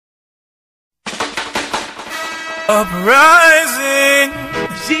Uprising.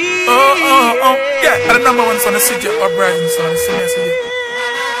 Oh. Yeah, I the number one son of CJ. Uprising son of CJ.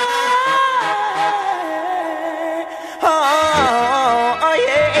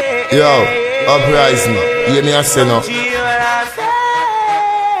 Yo, Uprising. Hear me I say no.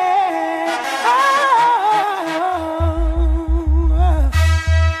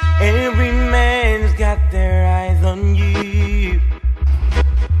 Every man's got their eyes on you,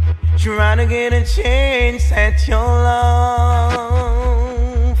 trying to get a chance at your love.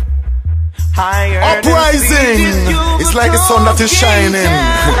 Uprising! It's like a sun that is shining.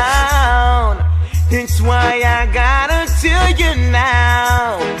 That's why I gotta tell you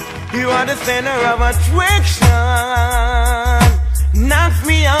now, you are the center of attraction. Knocks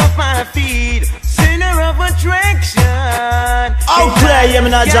me off my feet, center of attraction. Outplay,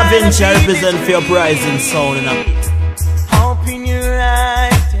 I'm not Javinci, I represent for Uprising sound. Open your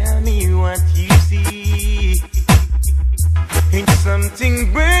eyes, tell me what you see. It's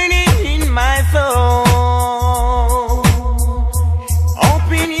something burning in my soul.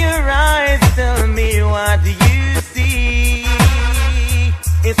 Open your eyes, tell me what you see.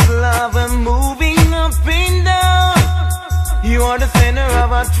 It's love moving up and down. You are the center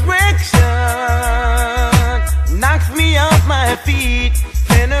of attraction. Knocks me off my feet,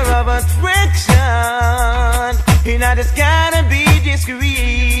 center of attraction. And I just gotta be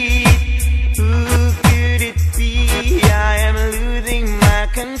discreet. Who could it be? I am losing my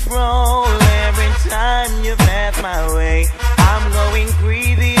control every time you pass my way. I'm going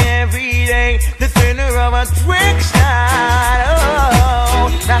crazy every day. The center of attraction. Oh,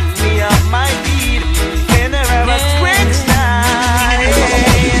 knocks me off my feet, center of attraction.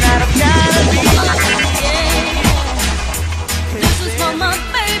 And I don't gotta be. This is for my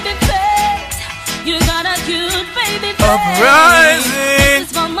baby face. You got a cute baby face. Uprising.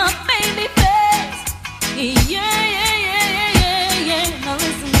 This is for my baby face. Yeah. Now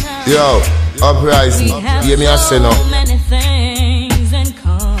listen now. Yo, Uprising. Hear me I say no. So many things in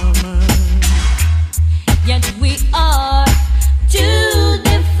common, yet we are two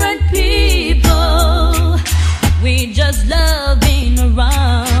different people. We just love being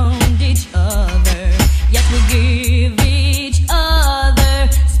around each other, yet we give each other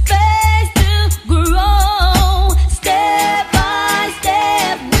space to grow. Step by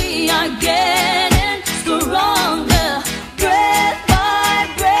step we are getting stronger. Breath by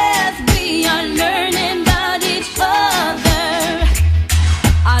breath we are learning about each other.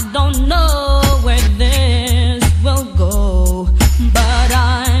 I don't know where this will go, but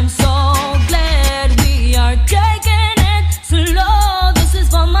I'm so glad we are taking it slow. This is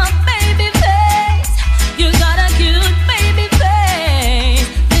for my baby face. You got a cute baby face.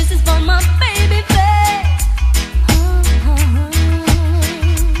 This is for my baby face.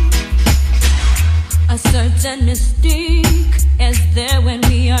 A certain mystique is there when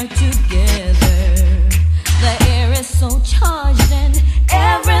we are together. The air is so charged and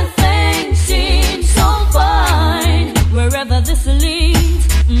everything seems so fine. Wherever this leads,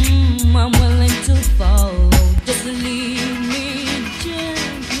 I'm willing to follow. Just lead me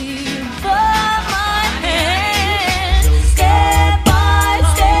gently by my hand. Step by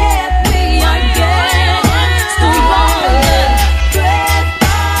step we are getting stronger. Breath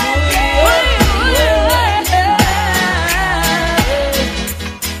by breath.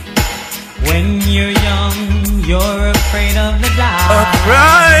 When you're young, you're afraid of the dark.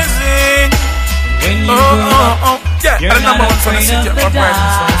 Uprising. When you grow up, Yeah, I you're the number not one son of afraid CJ. of the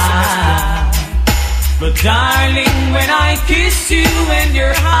Uprising son of CJ. dark. But darling, when I kiss you and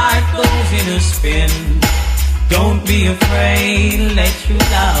your heart goes in a spin, don't be afraid, let your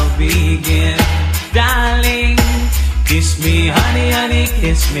love begin. Darling, kiss me, honey, honey,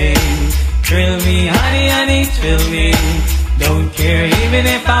 kiss me. Thrill me, honey, honey, thrill me. Don't care even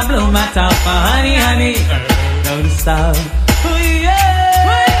if I blow my top, honey, honey, don't stop. Oh, yeah.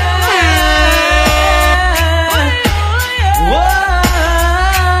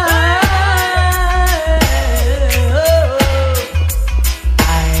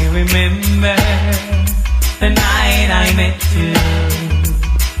 I remember the night I met you,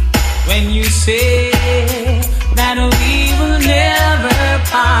 when you said that we will never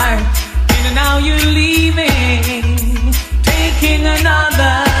part, and now you're leaving, taking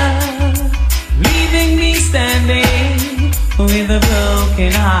another, leaving me standing with a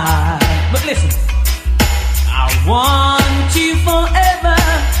broken heart. But listen, I want you forever,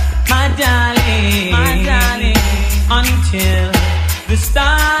 my darling, until the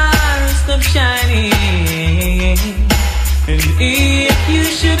stars stop shining. And if you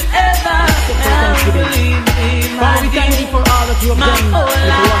should ever leave me, my Father, we thank you for all that you have done and for what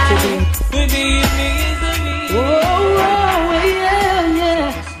you're doing. Believe me, is a me.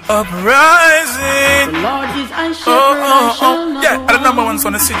 Uprising. The Lord is my shepherd, I shall not Yeah, want. the number one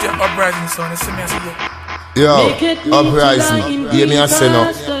son, the CJ Uprising son, the see me, I see you. Yo, Uprising, hear me, I say no.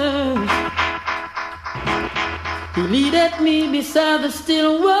 He leadeth me beside the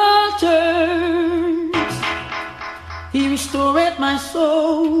still waters. He restoreth my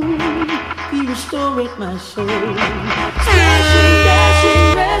soul. He restoreth my soul. Splashing,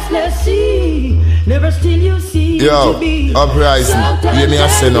 dashing, restless sea. Never still you see Yo, to be. Uprising, hear me, I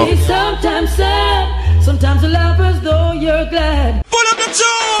say no. Sometimes sad, sometimes you laugh as though you're glad. Pull up the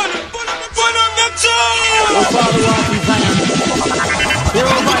tune! Pull up the tune!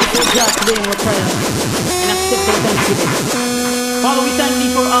 Father, we thank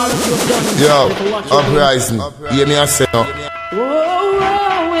thee for all that you have done. Yo, Uprising, hear me, I say no. Oh,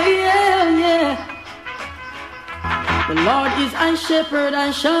 yeah. The Lord is my shepherd,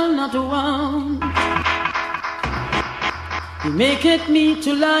 I shall not want. He maketh me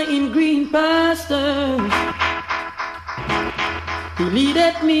to lie in green pastures. He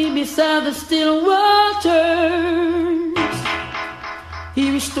leadeth me beside the still waters.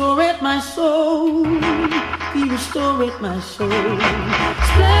 He restoreth my soul. He restoreth my soul.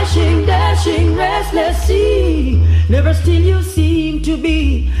 Splashing, dashing, restless sea. Never still you seem to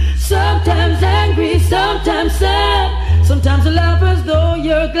be. Sometimes angry, sometimes sad. Sometimes you laugh as though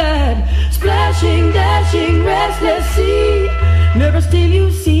you're glad. Splashing, dashing, restless sea. Never still you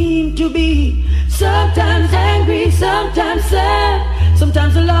seem to be. Sometimes angry, sometimes sad.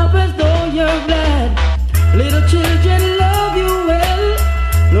 Sometimes you laugh as though you're glad. Little children love you well.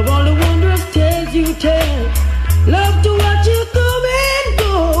 Love all the wondrous tales you tell. Love to watch you come and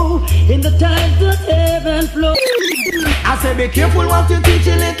go in the times that heaven flows. I say be careful what you teach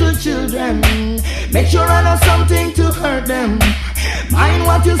your little children. Make sure I know something to hurt them. Mind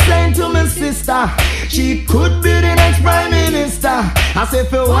what you saying to my sister. She could be the next prime minister. I say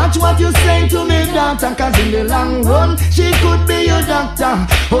if you watch what you saying to me daughter, cause in the long run she could be your doctor.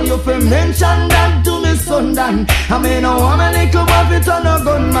 Oh, you fi mention that to me son Dan. I mean no woman like a buffet on a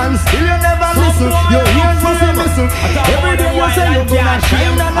gunman. Still you never listen. Your ears must listen. Every day you say you're gonna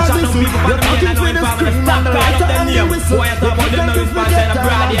shame and not listen. You're talking to the script and the writer and the whistle. Why I talk about them now is part of the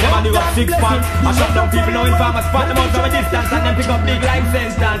brand. Everybody got 6 pounds. I shut down people now in farmers spot them out from a distance and then pick up big life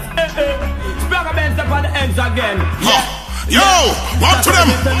sentence. Spragga Benz up on the ends again. Yo, walk to them,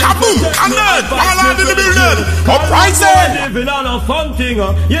 kaboom, Garnett, all out in the building, Uprising. Living on a FunTing,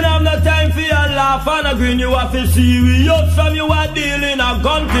 you don't have no time for your laugh and a grin. You have to serious from you are dealing a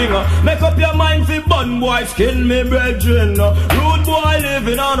gun thing. Make up your mind for bun boy, skin me brethren. Rude boy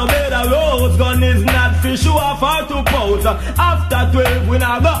living on a bed of rose. Gun is not for show off or to pose. After 12 we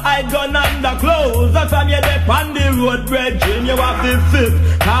now go hide gun under clothes. From you dip on the road brethren, you have the fifth.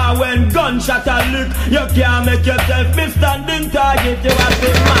 Car when gunshot a lick, you can't make yourself miss. Standing target, you have to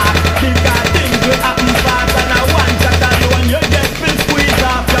mark. Because things will happen fast and I want shot and you and you get me squeeze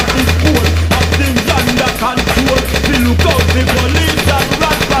off your foot. Have things under control. We look out the police and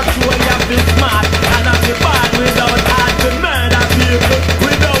rock patrol. You have to smart and have to bad without heart to murder people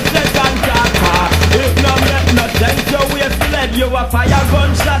without second car. If no make no sense, you waste lead. You a fire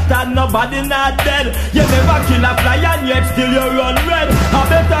gunshot and nobody not dead. You never kill a fly and yet still you run red. I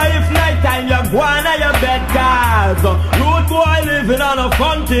better if night time you go on your bed cars. Rude boy living on a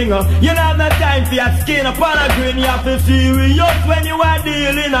FunTing. You don't have no time for your skin upon a green. You have to serious when you are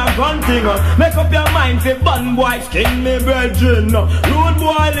dealing a gun thing. Make up your mind for bun boy skin me brethren. Rude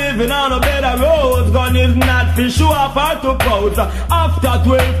boy living on a bed of rose. Gun is not for show off or to pose. After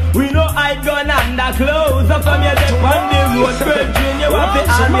 12 we know hide gun under clothes. From your deck on the road brethren, you have to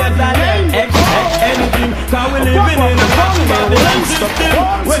always expect anything. Cause we living in a Babylon system.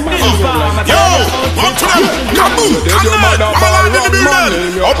 When this farm Yo, walk to them, kaboom, Garnett, all out in the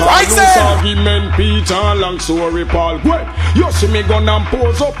building, Uprising. Argument Peter long story Paul. Well, you see me gun and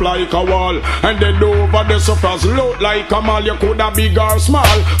pose up like a wall, and then over the surface look like a mall. You coulda big or small,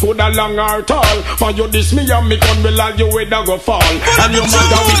 coulda long or tall. For you this me and me gun will all you with a go fall. And you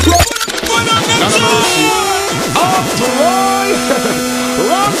matter with After all,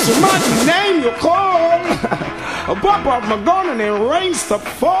 Rob's my name you call. A pop off my gun and it rains to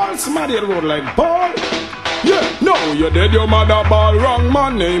fall. Somebody at the road like ball. yeah, no, you dead your mother ball wrong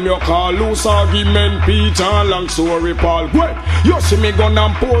man. Name you call loose argument Peter long story Paul. Well, you see me gun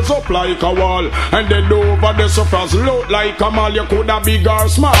and pose up like a wall, and then over the surface look like a mall. You coulda big or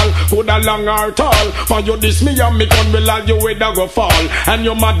small, coulda long or tall. For you this me and me gun will all you with a go fall. And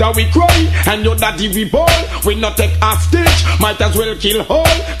your mother we cry, and your daddy we ball. We not take hostage, might as well kill whole.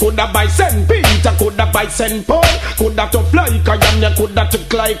 Coulda buy St. Peter, coulda buy St. Paul. Coulda tough like a yam, you coulda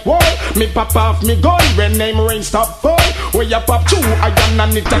took like wall. Me pop off me gun when name rain stop fall. where you pop two, I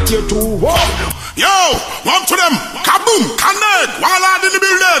and it at you too. Yo, one to them, kaboom, Garnett, while out in the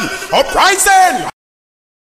building. Uprising,